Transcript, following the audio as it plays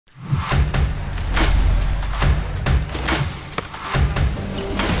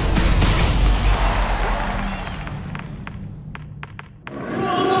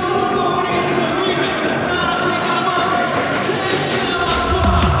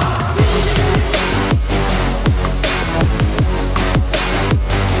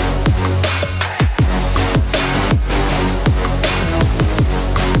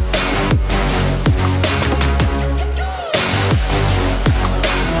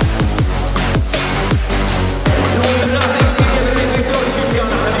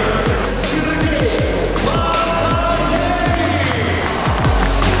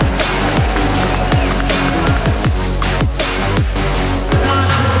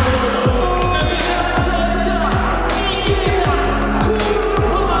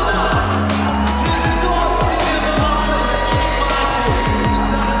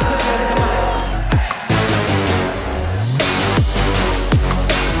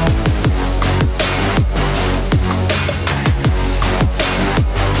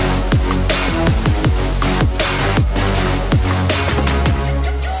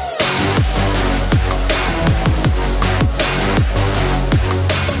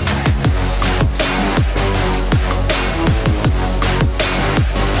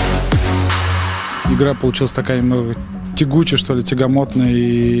игра получилась такая немного тягучая, что ли, тягомотная.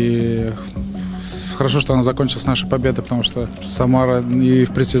 И хорошо, что она закончилась нашей победой, потому что Самара и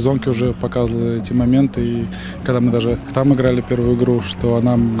в предсезонке уже показывала эти моменты. И когда мы даже там играли первую игру, что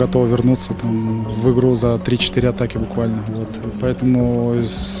она готова вернуться там, в игру за 3-4 атаки буквально. Вот. Поэтому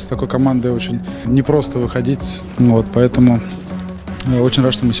с такой командой очень непросто выходить. Вот. Поэтому очень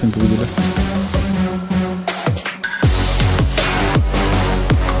рад, что мы сегодня победили.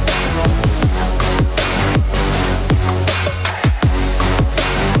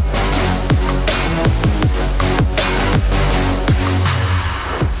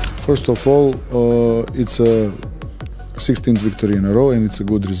 First of all, it's a 16th victory in a row, and it's a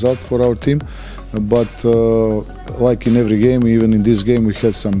good result for our team. But like in every game, even in this game, we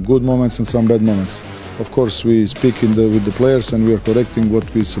had some good moments and some bad moments. Of course, we speak with the players, and we are correcting what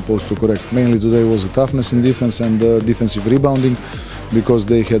we're supposed to correct. Mainly today was the toughness in defense and defensive rebounding, because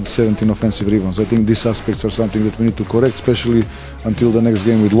they had 17 offensive rebounds. I think these aspects are something that we need to correct, especially until the next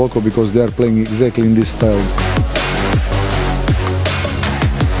game with Loco, because they are playing exactly in this style.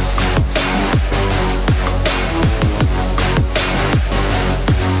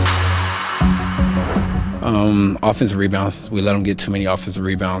 Offensive rebounds. We let them get too many offensive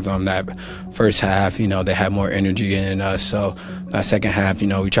rebounds on that first half. You know, they had more energy in us. So that second half, you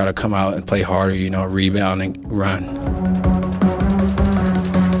know, we try to come out and play harder, you know, rebound and run.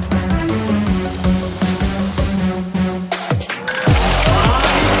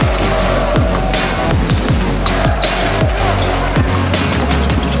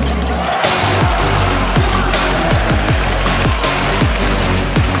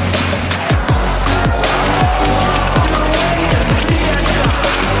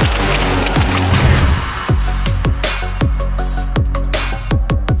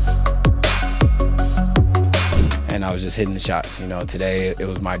 I was just hitting the shots. You know, today it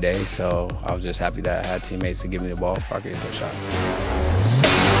was my day, so I was just happy that I had teammates to give me the ball before I could hit the shot.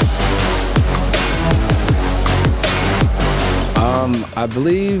 I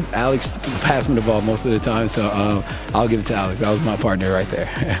believe Alex passed me the ball most of the time, so I'll give it to Alex. That was my partner right there.